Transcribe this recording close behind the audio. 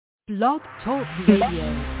Blog Talk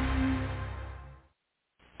Radio.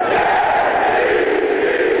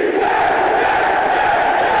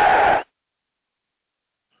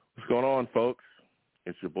 What's going on, folks?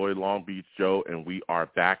 It's your boy Long Beach Joe, and we are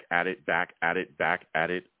back at it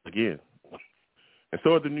again. And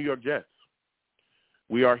so are the New York Jets.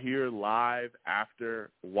 We are here live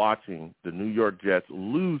after watching the New York Jets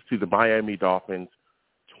lose to the Miami Dolphins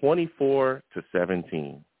 24-17.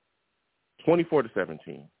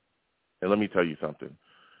 24-17. And let me tell you something.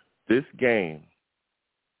 This is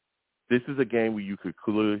a game where you could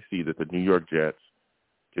clearly see that the New York Jets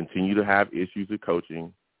continue to have issues with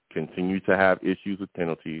coaching, continue to have issues with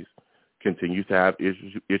penalties, continue to have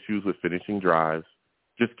issues with finishing drives,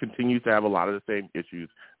 just continues to have a lot of the same issues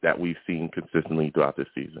that we've seen consistently throughout this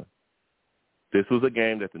season. This was a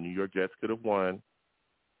game that the New York Jets could have won,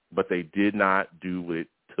 but they did not do what it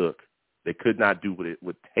took. They could not do what it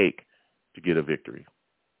would take to get a victory.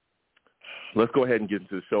 Let's go ahead and get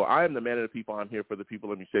into the show. I am the man of the people. I'm here for the people.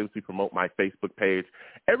 Let me shamelessly promote my Facebook page.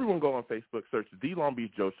 Everyone go on Facebook, search The Long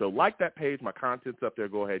Beach Joe Show. Like that page. My content's up there.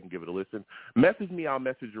 Go ahead and give it a listen. Message me. I'll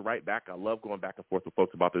message you right back. I love going back and forth with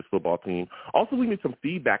folks about this football team. Also, leave me some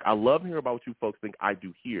feedback. I love hearing about what you folks think I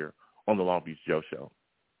do here on The Long Beach Joe Show.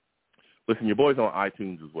 Listen, your boy's on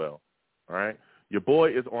iTunes as well, all right? Your boy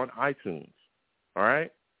is on iTunes, all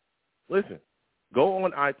right? Listen, go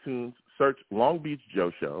on iTunes, search Long Beach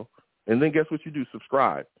Joe Show, and then guess what you do?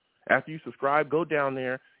 Subscribe. After you subscribe, go down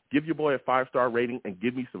there, give your boy a 5-star rating, and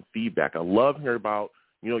give me some feedback. I love hearing about,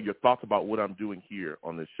 your thoughts about what I'm doing here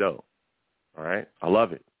on this show. All right? I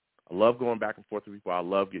love it. I love going back and forth with people. I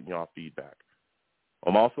love getting y'all feedback.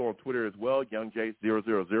 I'm also on Twitter as well,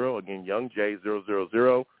 YoungJ000. Again,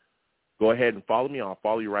 YoungJ000. Go ahead and follow me. I'll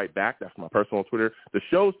follow you right back. That's my personal Twitter. The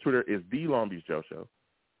show's Twitter is The Long Beach Joe Show.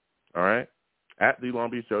 All right? At The Long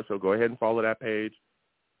Beach Joe Show. Go ahead and follow that page.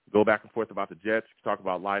 Go back and forth about the Jets, talk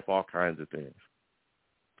about life, all kinds of things.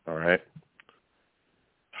 All right.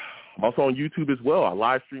 I'm also on YouTube as well. I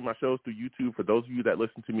live stream my shows through YouTube. For those of you that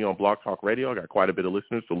listen to me on Blog Talk Radio, I got quite a bit of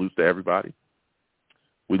listeners. Salutes to everybody.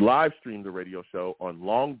 We live stream the radio show on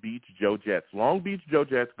Long Beach Joe Jets. Long Beach Joe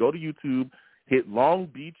Jets. Go to YouTube, hit Long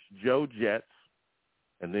Beach Joe Jets,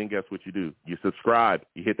 and then guess what you do? You subscribe.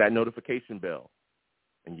 You hit that notification bell,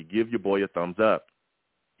 and you give your boy a thumbs up.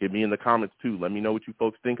 Hit me in the comments, too. Let me know what you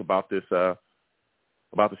folks think about this,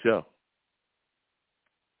 about the show.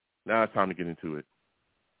 Now it's time to get into it.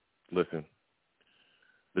 Listen,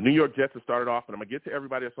 the New York Jets have started off, and I'm going to get to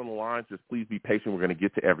everybody that's on the line. Just please be patient. We're going to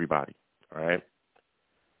get to everybody, all right?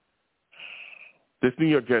 This New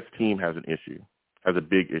York Jets team has an issue, has a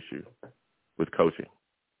big issue with coaching.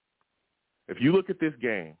 If you look at this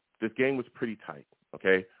game was pretty tight,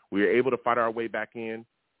 okay? We were able to fight our way back in.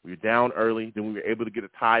 We were down early. Then we were able to get a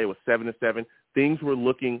tie. It was 7-7. Things were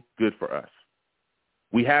looking good for us.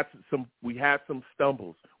 We had some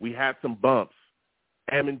stumbles. We had some bumps.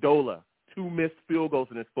 Amendola, 2 missed field goals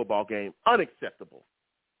in this football game. Unacceptable.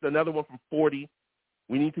 Another one from 40.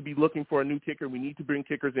 We need to be looking for a new kicker. We need to bring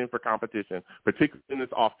kickers in for competition, particularly in this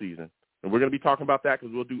offseason. And we're going to be talking about that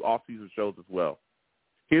because we'll do off-season shows as well.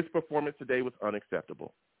 His performance today was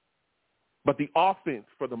unacceptable. But the offense,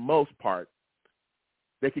 for the most part,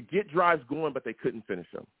 they could get drives going, but they couldn't finish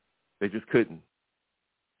them. They just couldn't,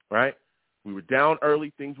 right? We were down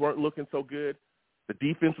early. Things weren't looking so good. The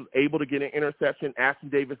defense was able to get an interception. Ashton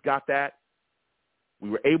Davis got that.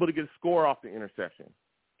 We were able to get a score off the interception.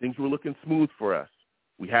 Things were looking smooth for us.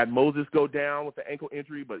 We had Moses go down with the ankle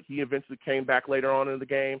injury, but he eventually came back later on in the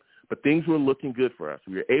game. But things were looking good for us.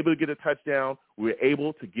 We were able to get a touchdown. We were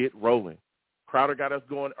able to get rolling. Crowder got us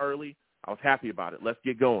going early. I was happy about it. Let's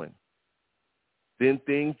get going. Then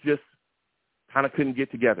things just kind of couldn't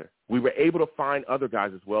get together. We were able to find other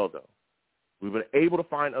guys as well, though. We were able to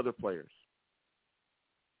find other players.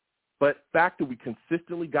 But the fact that we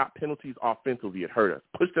consistently got penalties offensively, it hurt us,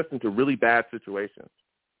 pushed us into really bad situations,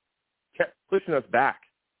 kept pushing us back,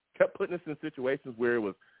 kept putting us in situations where it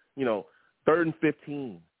was, 3rd and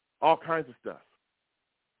 15, all kinds of stuff.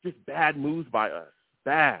 Just bad moves by us,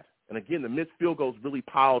 bad. And again, the missed field goals really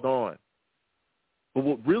piled on. But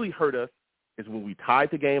what really hurt us is when we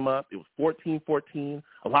tied the game up. It was 14-14.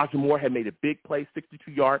 Elijah Moore had made a big play,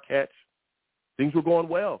 62-yard catch. Things were going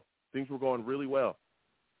well. Things were going really well.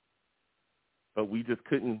 But we just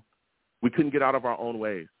couldn't get out of our own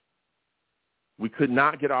ways. We could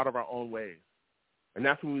not get out of our own ways. And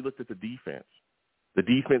that's when we looked at the defense. The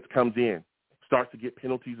defense comes in, starts to get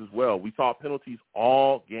penalties as well. We saw penalties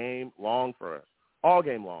all game long for us, all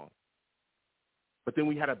game long. But then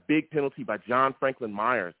we had a big penalty by John Franklin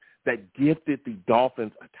Myers that gifted the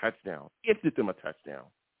Dolphins a touchdown, gifted them a touchdown.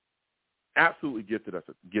 Absolutely gifted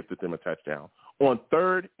them a touchdown. On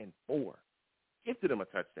 3rd and 4, gifted them a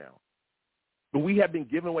touchdown. But we have been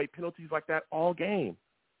giving away penalties like that all game.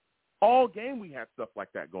 All game we had stuff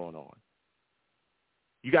like that going on.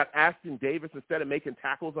 You got Ashton Davis, instead of making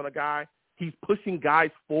tackles on a guy, he's pushing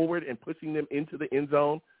guys forward and pushing them into the end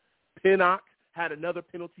zone. Pinnock had another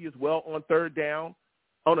penalty as well on 3rd down.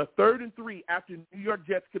 On a 3rd and 3, after New York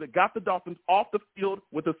Jets could have got the Dolphins off the field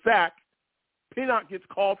with a sack, Pinnock gets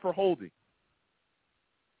called for holding.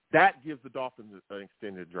 That gives the Dolphins an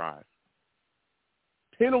extended drive.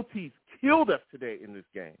 Penalties killed us today in this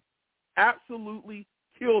game. Absolutely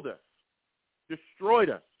killed us. Destroyed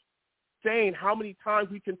us. Saying how many times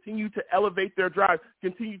we continue to elevate their drive,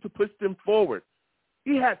 continue to push them forward.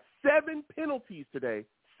 He had 7 penalties today.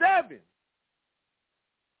 7.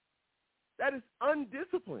 That is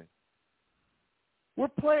undisciplined. We're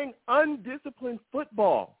playing undisciplined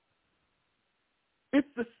football. It's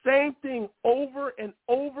the same thing over and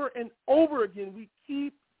over and over again. We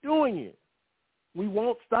keep doing it. We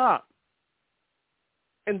won't stop.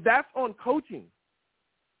 And that's on coaching.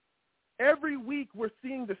 Every week we're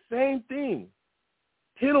seeing the same thing.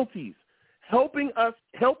 Penalties, helping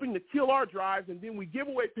to kill our drives, and then we give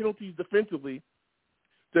away penalties defensively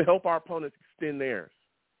to help our opponents extend theirs.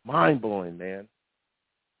 Mind-blowing, man.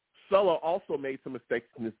 Sulla also made some mistakes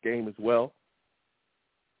in this game as well.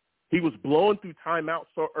 He was blowing through timeouts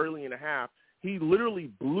so early in the half. He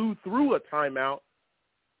literally blew through a timeout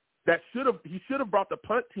that he should have brought the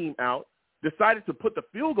punt team out, decided to put the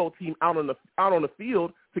field goal team out on the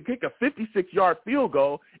field to kick a 56-yard field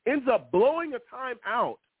goal, ends up blowing a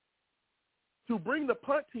timeout to bring the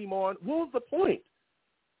punt team on. What was the point?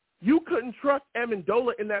 You couldn't trust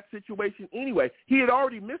Amendola in that situation anyway. He had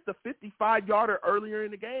already missed a 55-yarder earlier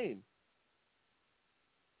in the game.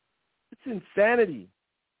 It's insanity.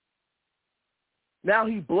 Now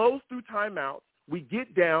he blows through timeouts. We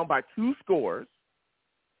get down by 2 scores.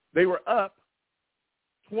 They were up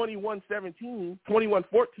 21-14,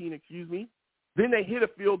 excuse me. Then they hit a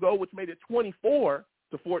field goal, which made it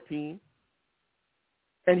 24-14.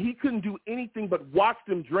 And he couldn't do anything but watch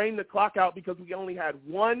them drain the clock out because we only had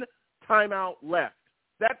 1 timeout left.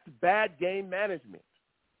 That's bad game management.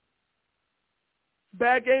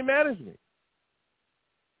 Bad game management.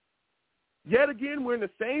 Yet again, we're in the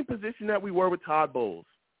same position that we were with Todd Bowles.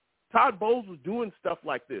 Todd Bowles was doing stuff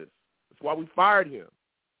like this. That's why we fired him.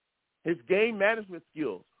 His game management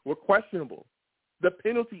skills were questionable. The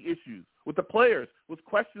penalty issues with the players was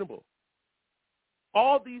questionable.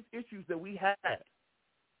 All these issues that we had.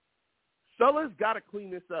 Sulla's got to clean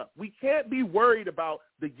this up. We can't be worried about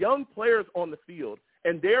the young players on the field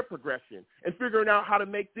and their progression and figuring out how to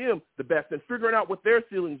make them the best and figuring out what their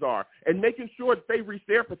ceilings are and making sure that they reach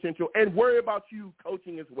their potential and worry about you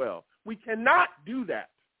coaching as well. We cannot do that.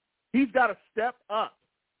 He's got to step up.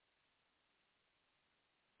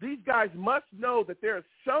 These guys must know that there is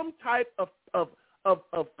some type of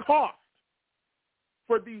cost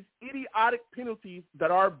for these idiotic penalties that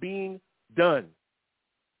are being done.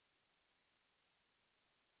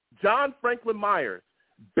 John Franklin Myers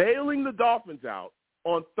bailing the Dolphins out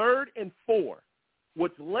on 3rd and 4,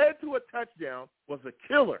 which led to a touchdown, was a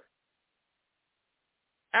killer.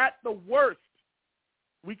 At the worst,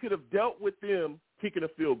 we could have dealt with them kicking a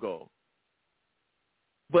field goal.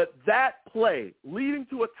 But that play leading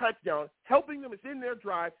to a touchdown, helping them extend their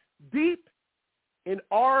drive deep in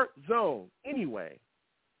our zone anyway,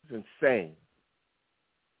 is insane.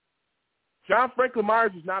 John Franklin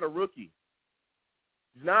Myers is not a rookie.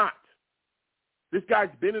 He's not. This guy's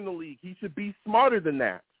been in the league. He should be smarter than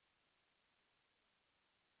that.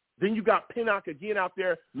 Then you got Pinnock again out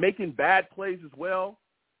there making bad plays as well.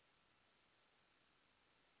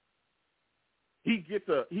 He gets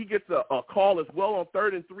a call as well on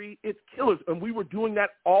 3rd and 3. It's killers, and we were doing that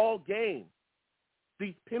all game.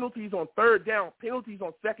 These penalties on 3rd down, penalties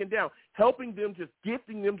on 2nd down, helping them, just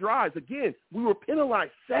gifting them drives. Again, we were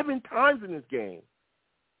penalized 7 times in this game.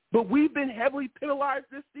 But we've been heavily penalized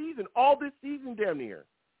this season, all this season damn near.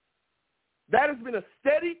 That has been a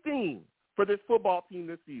steady theme for this football team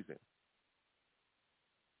this season.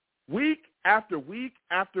 Week after week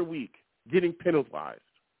after week, getting penalized.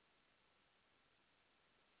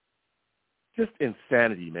 Just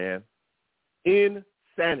insanity, man.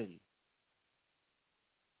 Insanity.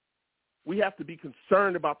 We have to be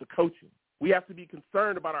concerned about the coaching. We have to be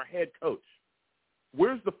concerned about our head coach.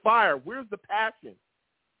 Where's the fire? Where's the passion?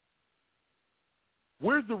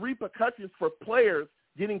 Where's the repercussions for players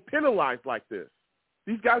getting penalized like this?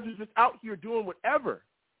 These guys are just out here doing whatever.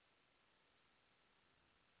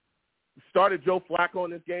 We started Joe Flacco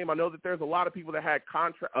in this game. I know that there's a lot of people that had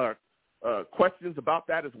questions about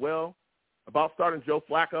that as well. about starting Joe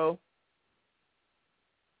Flacco.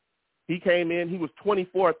 He came in, he was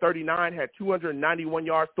 24-39, had 291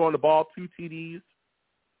 yards throwing the ball, 2 TDs.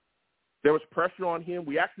 There was pressure on him.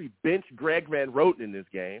 We actually benched Greg Van Roten in this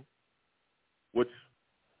game, which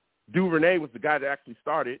Duvernay was the guy that actually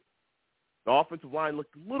started. The offensive line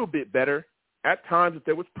looked a little bit better at times if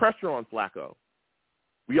there was pressure on Flacco.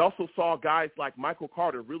 We also saw guys like Michael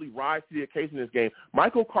Carter really rise to the occasion in this game.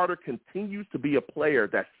 Michael Carter continues to be a player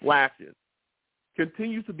that flashes,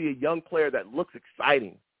 continues to be a young player that looks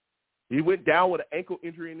exciting. He went down with an ankle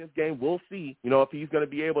injury in this game. We'll see, if he's going to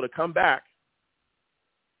be able to come back.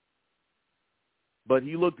 But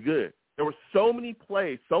he looked good. There were so many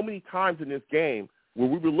plays, so many times in this game where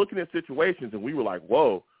we were looking at situations and we were like,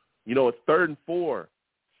 whoa, it's 3rd and 4,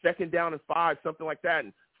 2nd down and 5, something like that.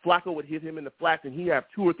 And Flacco would hit him in the flats and he'd have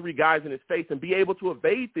 2 or 3 guys in his face and be able to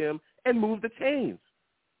evade them and move the chains.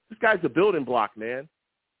 This guy's a building block, man.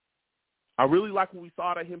 I really like what we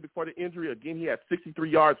saw out of him before the injury. Again, he had 63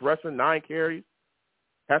 yards rushing, 9 carries,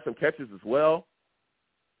 had some catches as well.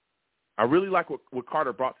 I really like what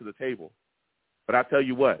Carter brought to the table. But I tell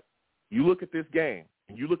you what, you look at this game,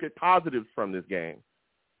 and you look at positives from this game.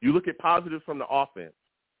 You look at positives from the offense.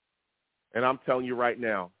 And I'm telling you right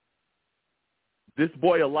now, this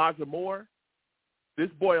boy Elijah Moore is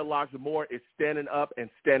standing up and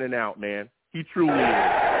standing out, man. He truly is.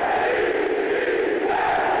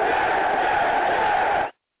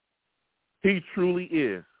 He truly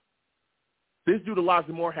is. This dude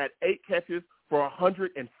Elijah Moore had 8 catches for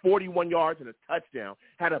 141 yards and a touchdown.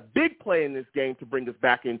 Had a big play in this game to bring us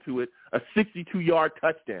back into it, a 62-yard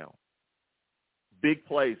touchdown. Big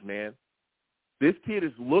plays, man. This kid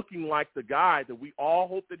is looking like the guy that we all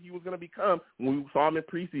hoped that he was going to become when we saw him in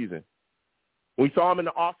preseason. When we saw him in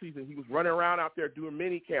the offseason, he was running around out there doing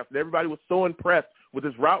mini camps, and everybody was so impressed with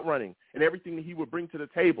his route running and everything that he would bring to the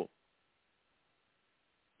table.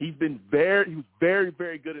 He was very,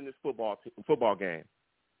 very good in this football game.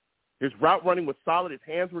 His route running was solid. His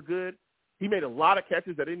hands were good. He made a lot of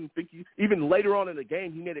catches that I didn't think even later on in the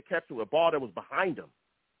game, he made a catch with a ball that was behind him.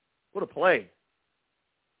 What a play.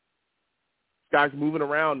 This guy's moving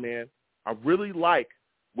around, man. I really like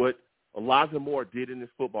what Elijah Moore did in this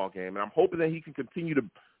football game, and I'm hoping that he can continue to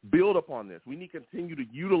build upon this. We need to continue to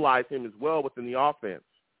utilize him as well within the offense.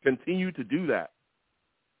 Continue to do that.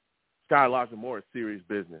 This guy, Elijah Moore, is serious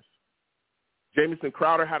business. Jamison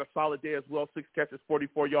Crowder had a solid day as well, 6 catches,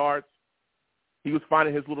 44 yards. He was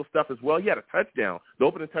finding his little stuff as well. He had a touchdown. The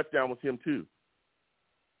opening touchdown was him too.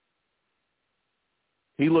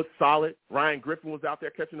 He looked solid. Ryan Griffin was out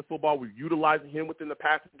there catching the football. We were utilizing him within the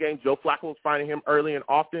passing game. Joe Flacco was finding him early and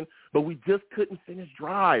often, but we just couldn't finish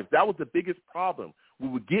drives. That was the biggest problem. We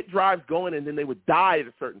would get drives going, and then they would die at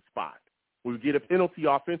a certain spot. We would get a penalty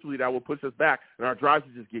offensively that would push us back, and our drives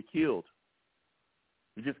would just get killed.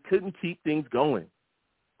 We just couldn't keep things going.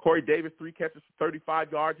 Corey Davis, 3 catches for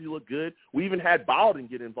 35 yards. He looked good. We even had Baldwin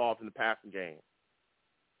get involved in the passing game.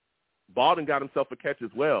 Baldwin got himself a catch as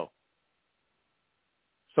well.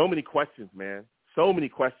 So many questions, man. So many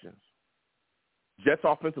questions. Jets'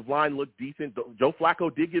 offensive line looked decent. Joe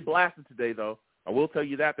Flacco did get blasted today, though. I will tell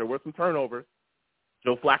you that. There were some turnovers.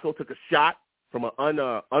 Joe Flacco took a shot from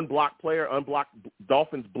an unblocked player, unblocked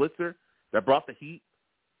Dolphins blitzer that brought the heat.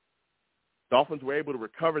 Dolphins were able to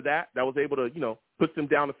recover that. That was able to, push them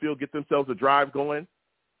down the field, get themselves a drive going.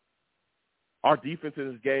 Our defense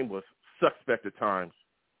in this game was suspect at times.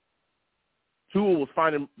 Tua was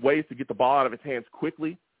finding ways to get the ball out of his hands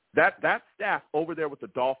quickly. That staff over there with the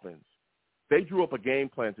Dolphins, they drew up a game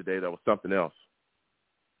plan today that was something else.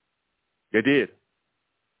 They did.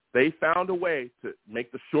 They found a way to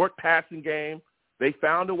make the short passing game. They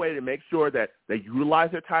found a way to make sure that they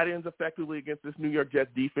utilize their tight ends effectively against this New York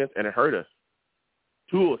Jets defense, and it hurt us.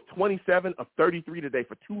 Tua was 27 of 33 today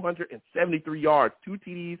for 273 yards, 2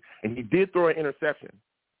 TDs, and he did throw an interception.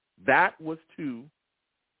 That was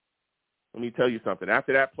let me tell you something.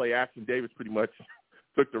 After that play, Ashton Davis pretty much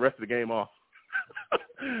took the rest of the game off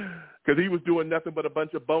because he was doing nothing but a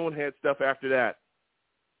bunch of bonehead stuff after that.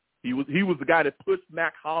 He was the guy that pushed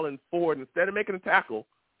Mac Hollins forward. Instead of making a tackle,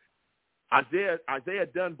 Isaiah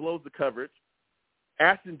Dunn blows the coverage.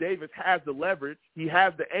 Ashton Davis has the leverage. He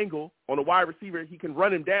has the angle on a wide receiver. He can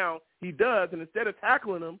run him down. He does, and instead of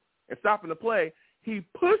tackling him and stopping the play, he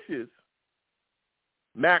pushes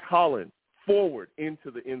Mac Hollins forward into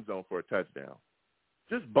the end zone for a touchdown.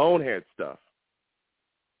 Just bonehead stuff.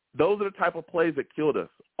 Those are the type of plays that killed us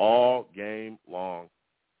all game long.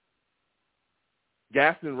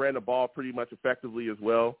 Gaston ran the ball pretty much effectively as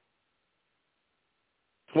well.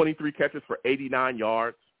 23 catches for 89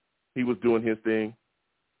 yards. He was doing his thing.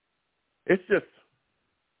 It's just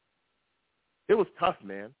It was tough,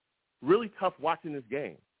 man. Really tough watching this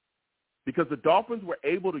game because the Dolphins were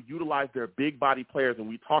able to utilize their big body players, and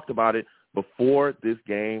we talked about it before this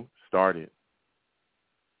game started.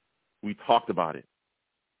 We talked about it.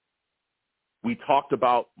 We talked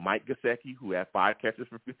about Mike Gesicki, who had 5 catches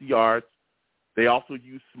for 50 yards. They also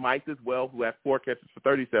used Smythe as well, who had 4 catches for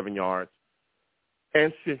 37 yards,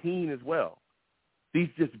 and Shaheen as well. These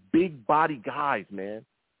just big body guys, man.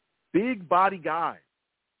 Big body guys.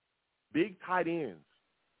 Big tight ends.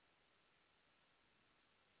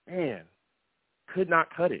 Man, could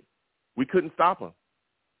not cut it. We couldn't stop them.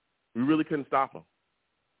 We really couldn't stop them.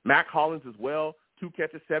 Mac Hollins as well, 2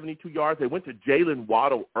 catches, 72 yards. They went to Jalen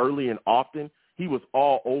Waddle early and often. He was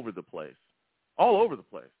all over the place. All over the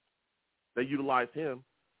place. They utilized him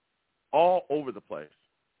all over the place.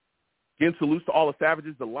 Again, salutes to all the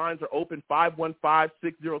Savages. The lines are open,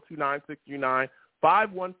 515-602-9639.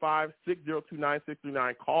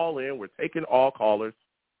 515-602-9639. Call in. We're taking all callers.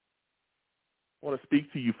 I want to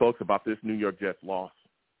speak to you folks about this New York Jets loss.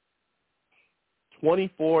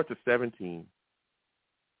 24-17.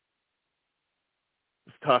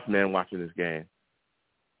 It's tough, man, watching this game.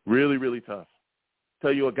 Really, really tough.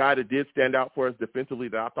 Tell you a guy that did stand out for us defensively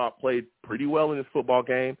that I thought played pretty well in this football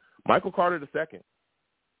game, Michael Carter II.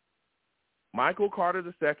 Michael Carter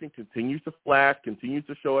II continues to flash, continues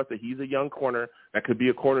to show us that he's a young corner that could be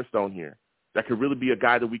a cornerstone here, that could really be a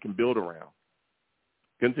guy that we can build around.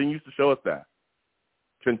 Continues to show us that.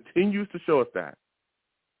 Continues to show us that.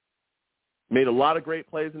 Made a lot of great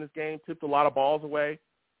plays in this game, tipped a lot of balls away.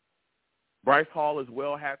 Bryce Hall as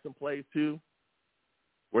well had some plays too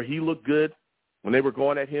where he looked good when they were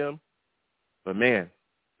going at him. But, man,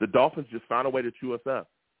 the Dolphins just found a way to chew us up.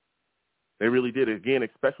 They really did. Again,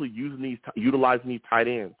 especially utilizing these tight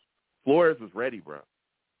ends. Flores was ready, bro.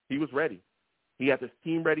 He was ready. He had this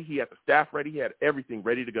team ready. He had the staff ready. He had everything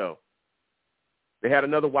ready to go. They had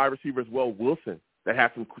another wide receiver as well, Wilson, that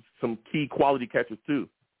had some key quality catches too.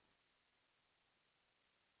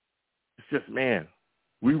 It's just, man,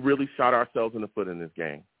 we really shot ourselves in the foot in this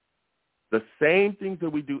game. The same things that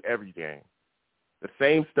we do every game. The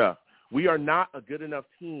same stuff. We are not a good enough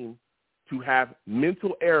team to have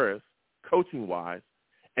mental errors, coaching-wise,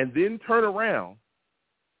 and then turn around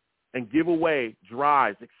and give away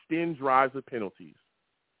drives, extend drives with penalties.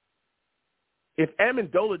 If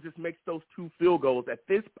Amendola just makes those 2 field goals at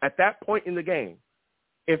that point in the game,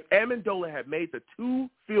 if Amendola had made the 2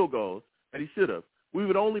 field goals that he should have, we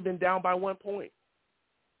would only been down by 1 point.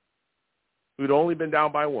 We would only been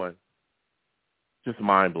down by 1. Just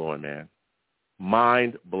mind-blowing, man.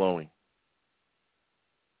 Mind-blowing.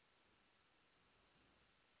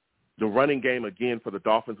 The running game, again, for the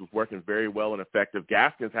Dolphins was working very well and effective.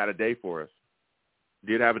 Gaskins had a day for us.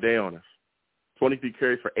 Did have a day on us. 23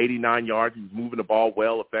 carries for 89 yards. He was moving the ball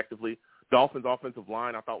well, effectively. Dolphins' offensive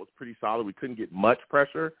line, I thought, was pretty solid. We couldn't get much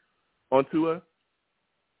pressure on Tua.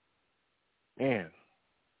 Man.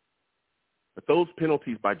 But those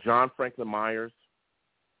penalties by John Franklin Myers,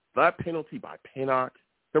 that penalty by Pinnock,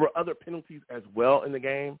 there were other penalties as well in the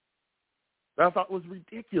game that I thought was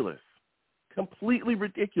ridiculous. Completely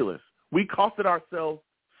ridiculous. We costed ourselves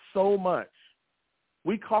so much.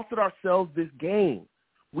 We costed ourselves this game.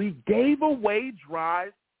 We gave away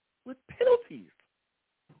drives with penalties.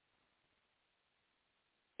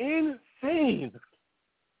 Insane.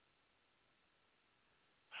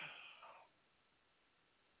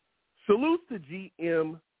 Salute to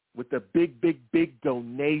GM with the big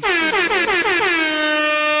donation.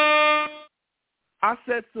 I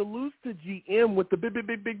said salute to GM with the big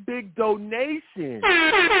donation.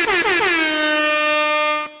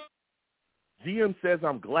 GM says,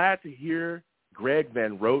 I'm glad to hear Greg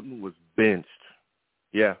Van Roten was benched.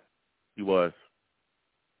 Yeah, he was.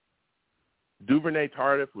 Duvernay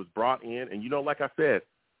Tardif was brought in, and like I said,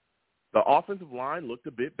 the offensive line looked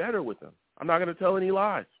a bit better with him. I'm not going to tell any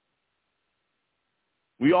lies.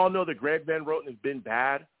 We all know that Greg Van Roten has been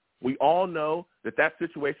bad. We all know that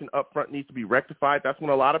situation up front needs to be rectified. That's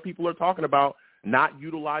when a lot of people are talking about not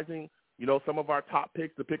utilizing, some of our top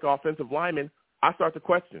picks to pick offensive linemen. I start to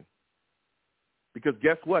question. Because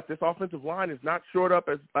guess what? This offensive line is not shored up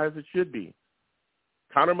as it should be.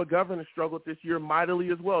 Connor McGovern has struggled this year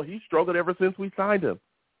mightily as well. He struggled ever since we signed him.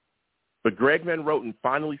 But Greg Van Roten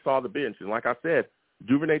finally saw the bench. And like I said,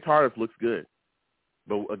 Duvernay Tardif looks good.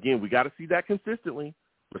 But, again, we got to see that consistently.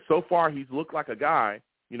 But so far he's looked like a guy,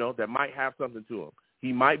 that might have something to him.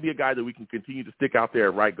 He might be a guy that we can continue to stick out there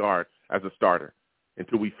at right guard as a starter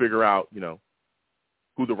until we figure out,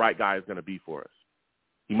 who the right guy is going to be for us.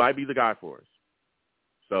 He might be the guy for us.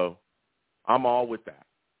 So I'm all with that.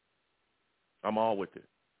 I'm all with it.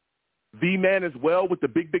 V-Man as well with the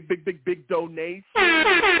big donation.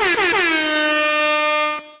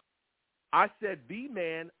 I said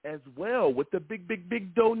V-Man as well with the big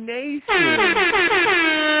donation.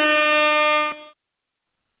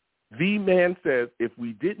 V-Man says, if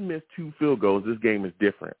we didn't miss 2 field goals, this game is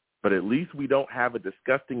different. But at least we don't have a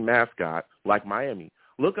disgusting mascot like Miami.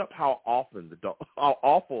 Look up how awful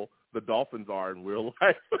the Dolphins are in real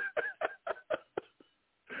life.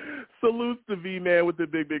 Salutes to V-Man with the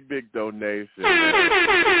big donation.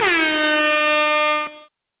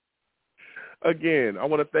 Again, I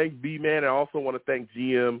want to thank V-Man, and I also want to thank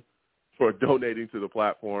GM for donating to the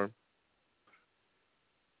platform.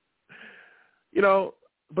 You know,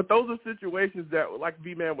 but those are situations that, like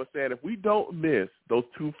V-Man was saying, if we don't miss those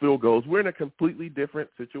 2 field goals, we're in a completely different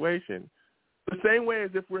situation. The same way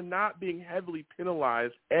as if we're not being heavily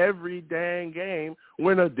penalized every dang game,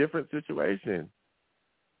 we're in a different situation.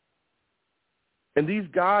 And these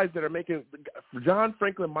guys that are making – John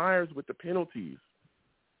Franklin Myers with the penalties,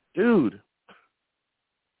 dude,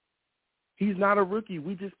 he's not a rookie.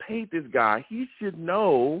 We just paid this guy. He should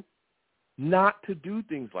know not to do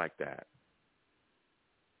things like that.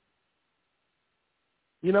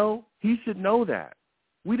 You know, he should know that.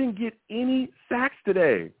 We didn't get any sacks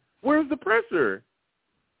today. Where's the pressure?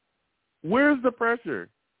 Where's the pressure?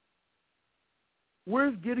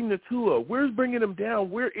 Where's getting the Tua? Where's bringing him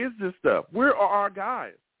down? Where is this stuff? Where are our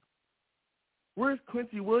guys? Where's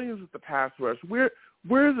Quincy Williams with the pass rush?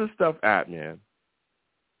 Where's this stuff at, man?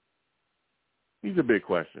 These are big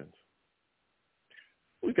questions.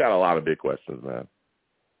 We got a lot of big questions, man.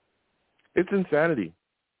 It's insanity.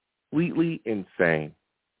 Completely insane.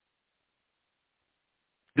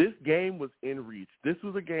 This game was in reach. This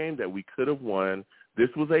was a game that we could have won. This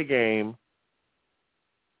was a game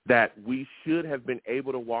that we should have been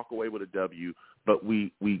able to walk away with a W, but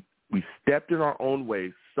we stepped in our own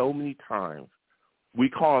way so many times. We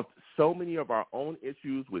caused so many of our own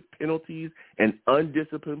issues with penalties and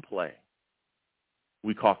undisciplined play.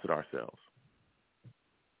 We cost it ourselves.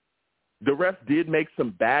 The refs did make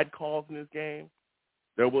some bad calls in this game.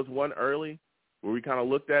 There was one early where we kind of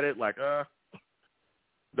looked at it like,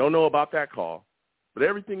 don't know about that call. But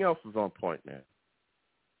everything else was on point, man.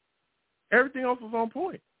 Everything else was on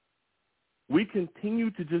point. We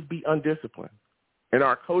continue to just be undisciplined, and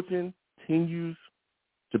our coaching continues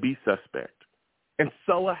to be suspect. And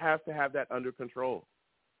Sulla has to have that under control.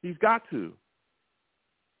 He's got to.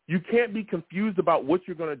 You can't be confused about what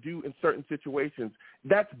you're going to do in certain situations.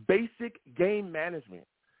 That's basic game management.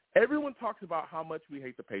 Everyone talks about how much we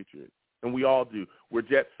hate the Patriots, and we all do. We're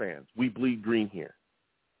Jets fans. We bleed green here.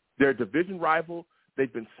 They're a division rival.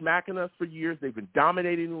 They've been smacking us for years. They've been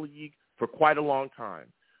dominating the league for quite a long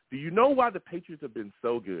time. Do you know why the Patriots have been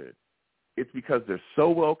so good? It's because they're so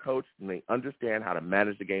well coached and they understand how to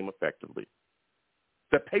manage the game effectively.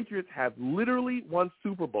 The Patriots have literally won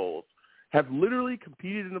Super Bowls, have literally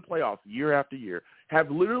competed in the playoffs year after year,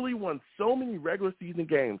 have literally won so many regular season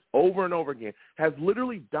games over and over again, has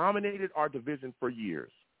literally dominated our division for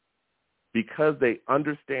years because they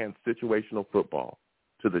understand situational football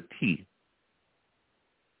to the T.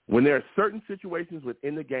 When there are certain situations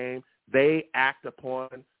within the game, they act upon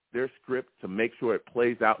their script to make sure it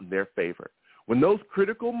plays out in their favor. When those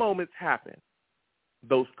critical moments happen,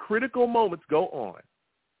 those critical moments go on,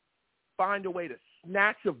 find a way to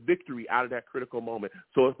snatch a victory out of that critical moment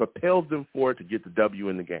so it propels them forward to get the W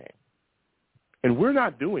in the game. And we're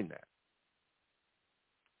not doing that.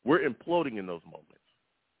 We're imploding in those moments.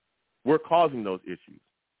 We're causing those issues.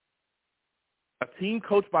 A team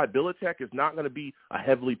coached by Belichick is not going to be a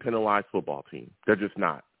heavily penalized football team. They're just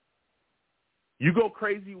not. You go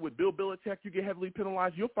crazy with Bill Belichick, you get heavily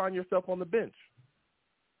penalized, you'll find yourself on the bench.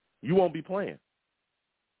 You won't be playing.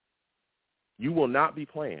 You will not be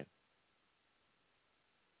playing.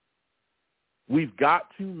 We've got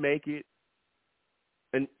to make it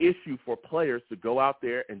an issue for players to go out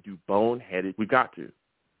there and do boneheaded. We've got to.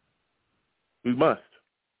 We must.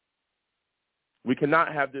 We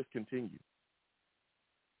cannot have this continue.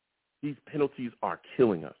 These penalties are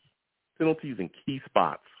killing us. Penalties in key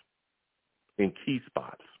spots. In key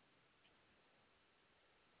spots.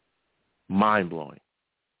 Mind-blowing.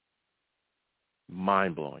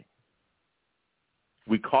 Mind-blowing.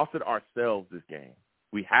 We costed ourselves this game.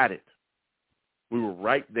 We had it. We were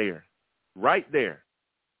right there. Right there.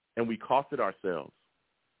 And we costed ourselves.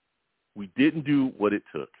 We didn't do what it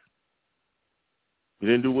took. We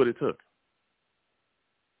didn't do what it took.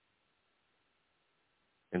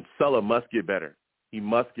 And Sulla must get better. He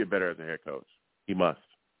must get better as a head coach. He must.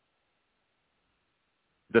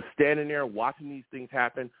 The standing there watching these things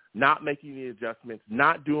happen, not making the adjustments,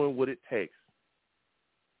 not doing what it takes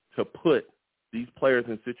to put these players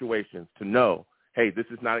in situations to know, hey, this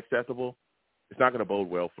is not acceptable, it's not going to bode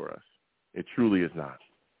well for us. It truly is not.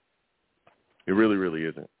 It really, really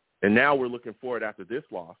isn't. And now we're looking forward after this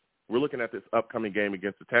loss. We're looking at this upcoming game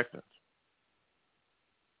against the Texans.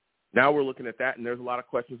 Now we're looking at that, and there's a lot of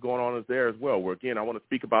questions going on there as well. Where, again, I want to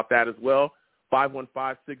speak about that as well.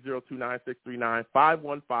 515-602-9639.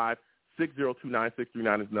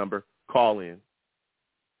 515-602-9639 is the number. Call in.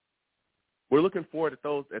 We're looking forward at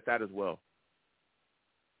that as well.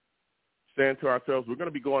 Saying to ourselves, we're going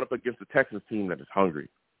to be going up against a Texans team that is hungry,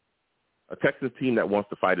 a Texans team that wants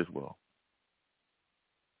to fight as well.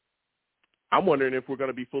 I'm wondering if we're going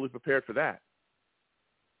to be fully prepared for that.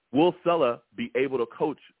 Will Sulla be able to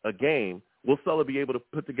coach a game? Will Sulla be able to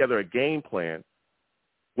put together a game plan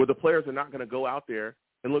where the players are not going to go out there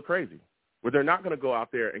and look crazy, where they're not going to go out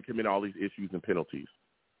there and commit all these issues and penalties,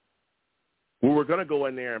 where we're going to go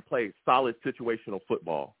in there and play solid situational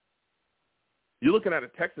football? You're looking at a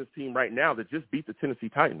Texas team right now that just beat the Tennessee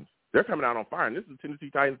Titans. They're coming out on fire, and this is the Tennessee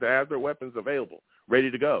Titans that have their weapons available,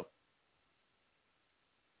 ready to go.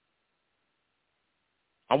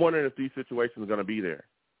 I'm wondering if these situations are going to be there.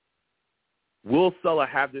 Will Sulla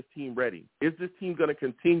have this team ready? Is this team going to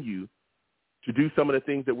continue to do some of the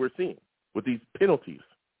things that we're seeing with these penalties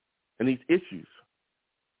and these issues?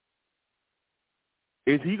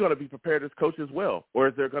 Is he going to be prepared as coach as well? Or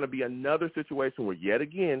is there going to be another situation where, yet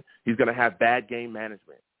again, he's going to have bad game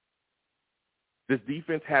management? This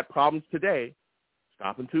defense had problems today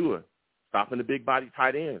stopping Tua, stopping the big-body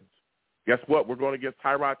tight ends. Guess what? We're going against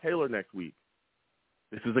Tyrod Taylor next week.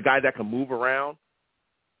 This is a guy that can move around.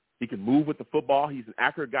 He can move with the football. He's an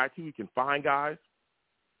accurate guy, too. He can find guys.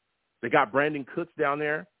 They got Brandon Cooks down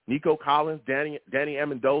there, Nico Collins, Danny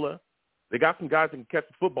Amendola. They got some guys that can catch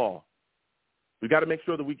the football. We got to make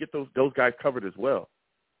sure that we get those guys covered as well.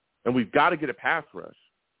 And we've got to get a pass rush.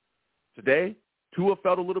 Today, Tua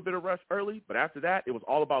felt a little bit of rush early, but after that, it was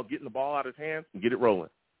all about getting the ball out of his hands and get it rolling.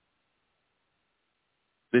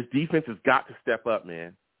 This defense has got to step up,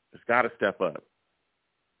 man. It's got to step up.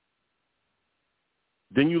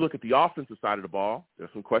 Then you look at the offensive side of the ball. There's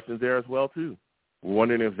some questions there as well, too. We're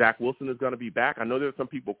wondering if Zach Wilson is going to be back. I know there's some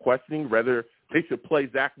people questioning whether they should play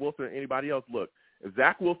Zach Wilson or anybody else. Look, if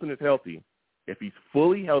Zach Wilson is healthy, if he's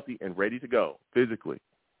fully healthy and ready to go physically,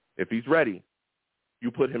 if he's ready,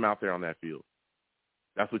 you put him out there on that field.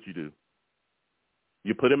 That's what you do.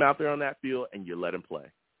 You put him out there on that field and you let him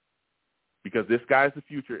play. Because this guy's the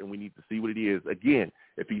future and we need to see what he is. Again,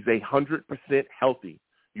 if he's 100% healthy,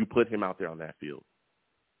 you put him out there on that field.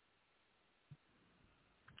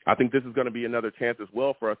 I think this is going to be another chance as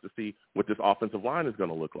well for us to see what this offensive line is going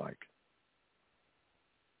to look like.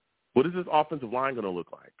 What is this offensive line going to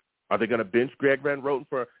look like? Are they going to bench Greg Van Roten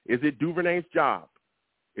for – is it Duvernay's job?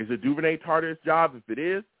 Is it Duvernay Tartar's job? If it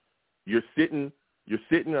is, you're sitting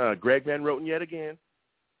Greg Van Roten yet again.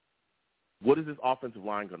 What is this offensive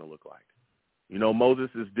line going to look like? You know, Moses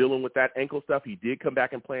is dealing with that ankle stuff. He did come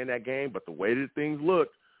back and play in that game, but the way that things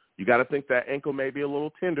looked, you got to think that ankle may be a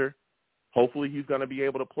little tender. Hopefully he's going to be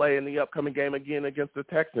able to play in the upcoming game again against the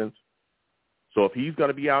Texans. So if he's going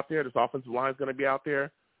to be out there, this offensive line is going to be out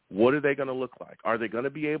there, what are they going to look like? Are they going to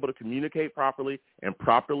be able to communicate properly and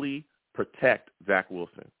properly protect Zach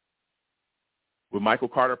Wilson? With Michael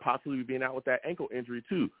Carter possibly being out with that ankle injury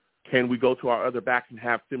too, can we go to our other backs and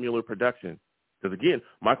have similar production? Because, again,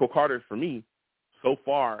 Michael Carter, for me, so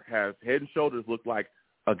far has head and shoulders looked like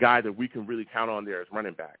a guy that we can really count on there as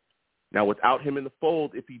running back. Now, without him in the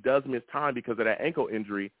fold, if he does miss time because of that ankle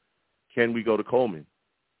injury, can we go to Coleman?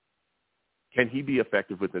 Can he be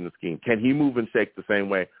effective within the scheme? Can he move and shake the same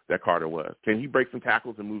way that Carter was? Can he break some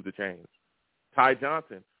tackles and move the chains? Ty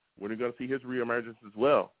Johnson, we're going to see his reemergence as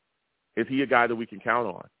well. Is he a guy that we can count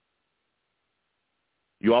on?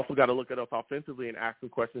 You also got to look at us offensively and ask some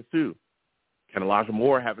questions too. Can Elijah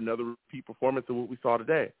Moore have another repeat performance of what we saw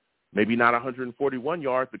today? Maybe not 141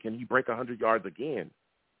 yards, but can he break 100 yards again?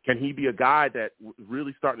 Can he be a guy that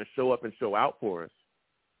really starting to show up and show out for us?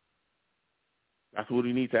 That's what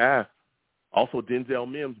we need to ask. Also,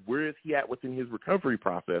 Denzel Mims, where is he at within his recovery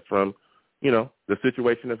process from, the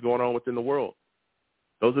situation that's going on within the world?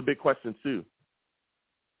 Those are big questions too.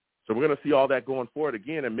 So we're going to see all that going forward.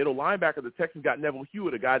 Again, a middle linebacker, the Texans got Neville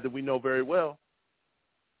Hewitt, a guy that we know very well.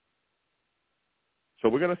 So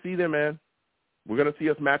we're going to see them, man. We're going to see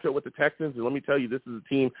us match up with the Texans. And let me tell you, this is a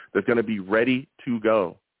team that's going to be ready to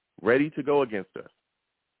go against us.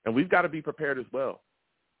 And we've got to be prepared as well.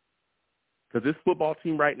 Because this football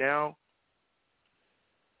team right now,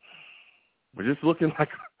 we're just looking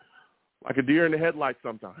like a deer in the headlights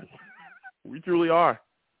sometimes. We truly are.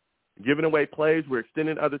 Giving away plays. We're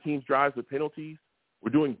extending other teams' drives with penalties.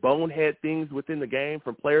 We're doing bonehead things within the game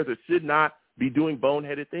from players that should not be doing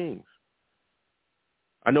boneheaded things.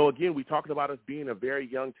 I know, again, we talked about us being a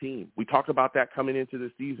very young team. We talked about that coming into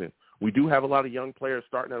this season. We do have a lot of young players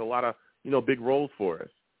starting at a lot of, big roles for us.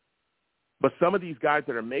 But some of these guys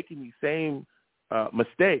that are making these same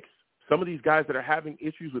mistakes, some of these guys that are having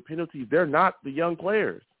issues with penalties, they're not the young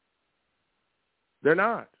players. They're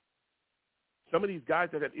not. Some of these guys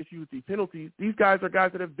that have issues with these penalties, these guys are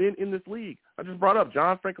guys that have been in this league. I just brought up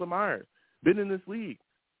John Franklin Myers, been in this league.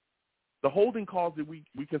 The holding calls that we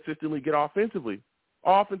consistently get offensively,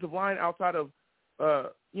 our offensive line outside of,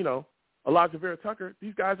 Elijah Vera Tucker,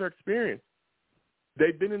 these guys are experienced.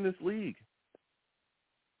 They've been in this league.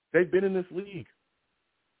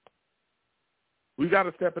 We've got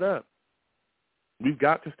to step it up. We've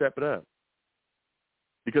got to step it up.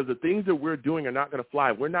 Because the things that we're doing are not going to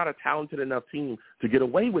fly. We're not a talented enough team to get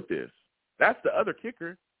away with this. That's the other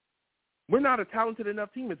kicker. We're not a talented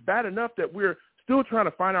enough team. It's bad enough that we're still trying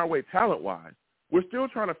to find our way talent-wise. We're still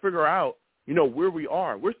trying to figure out, where we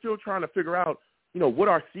are. We're still trying to figure out, what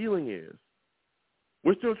our ceiling is.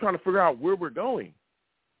 We're still trying to figure out where we're going.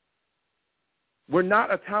 We're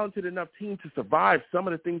not a talented enough team to survive some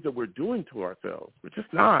of the things that we're doing to ourselves. We're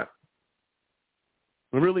just not.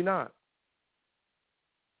 We're really not.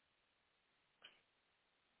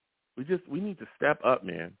 We need to step up,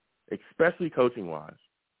 man, especially coaching-wise.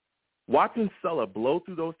 Watching Sulla blow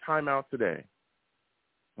through those timeouts today,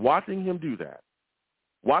 watching him do that,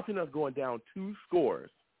 watching us going down 2 scores,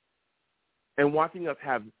 and watching us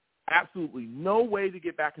have absolutely no way to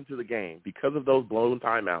get back into the game because of those blown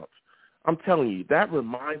timeouts, I'm telling you, that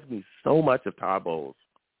reminds me so much of Todd Bowles.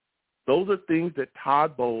 Those are things that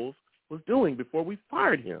Todd Bowles was doing before we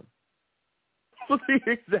fired him. Those are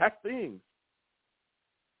the exact things.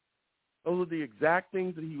 Those are the exact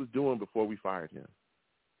things that he was doing before we fired him.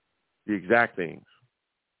 The exact things.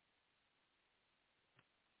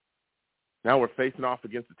 Now we're facing off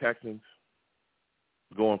against the Texans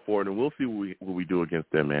going forward, and we'll see what we do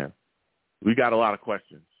against them, man. We got a lot of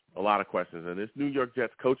questions, and this New York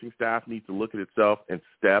Jets coaching staff needs to look at itself and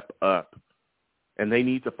step up, and they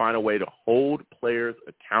need to find a way to hold players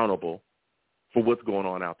accountable for what's going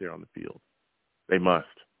on out there on the field. They must.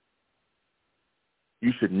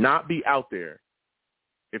 You should not be out there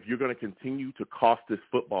if you're going to continue to cost this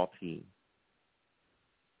football team.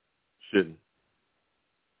 Shouldn't.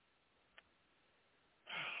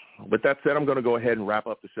 With that said, I'm going to go ahead and wrap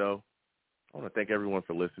up the show. I want to thank everyone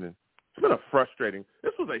for listening. This was a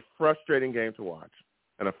frustrating game to watch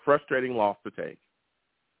and a frustrating loss to take.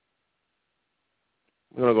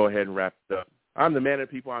 I'm going to go ahead and wrap it up. I'm the man of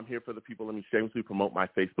the people. I'm here for the people. Let me shamelessly promote my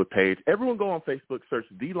Facebook page. Everyone go on Facebook, search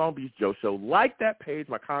The Long Beach Joe Show. Like that page.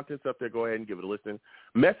 My content's up there. Go ahead and give it a listen.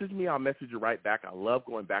 Message me. I'll message you right back. I love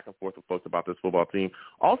going back and forth with folks about this football team.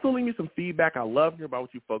 Also, leave me some feedback. I love hearing about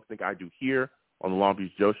what you folks think I do here on The Long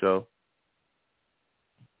Beach Joe Show.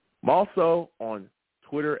 I'm also on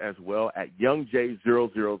Twitter as well at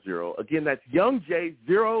YoungJ000. Again, that's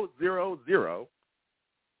YoungJ000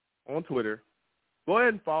 on Twitter. Go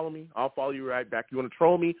ahead and follow me. I'll follow you right back. You want to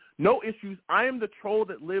troll me? No issues. I am the troll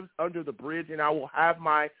that lives under the bridge, and I will have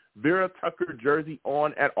my Vera Tucker jersey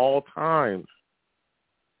on at all times.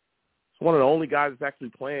 It's one of the only guys that's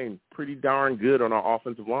actually playing pretty darn good on our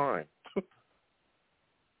offensive line.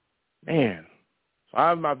 Man. So I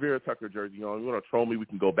have my Vera Tucker jersey on. You want to troll me, we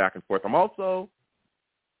can go back and forth. I'm also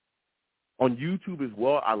on YouTube as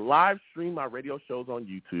well. I live stream my radio shows on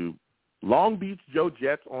YouTube. Long Beach Joe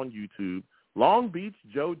Jets on YouTube. Long Beach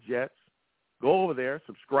Joe Jets. Go over there,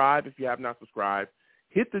 subscribe if you have not subscribed.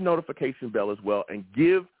 Hit the notification bell as well, and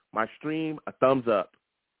give my stream a thumbs up.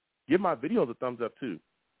 Give my videos a thumbs up too.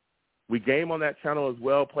 We game on that channel as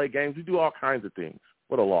well, play games. We do all kinds of things.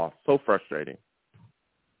 What a loss. So frustrating.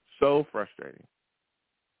 So frustrating.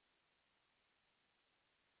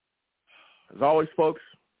 As always, folks,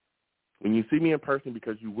 when you see me in person,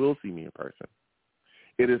 because you will see me in person,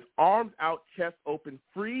 it is arms out, chest open,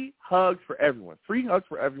 free hugs for everyone. Free hugs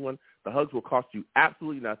for everyone. The hugs will cost you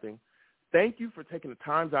absolutely nothing. Thank you for taking the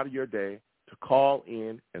time out of your day to call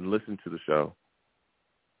in and listen to the show.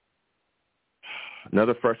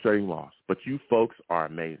 Another frustrating loss, but you folks are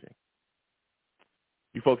amazing.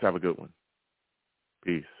 You folks have a good one.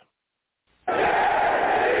 Peace.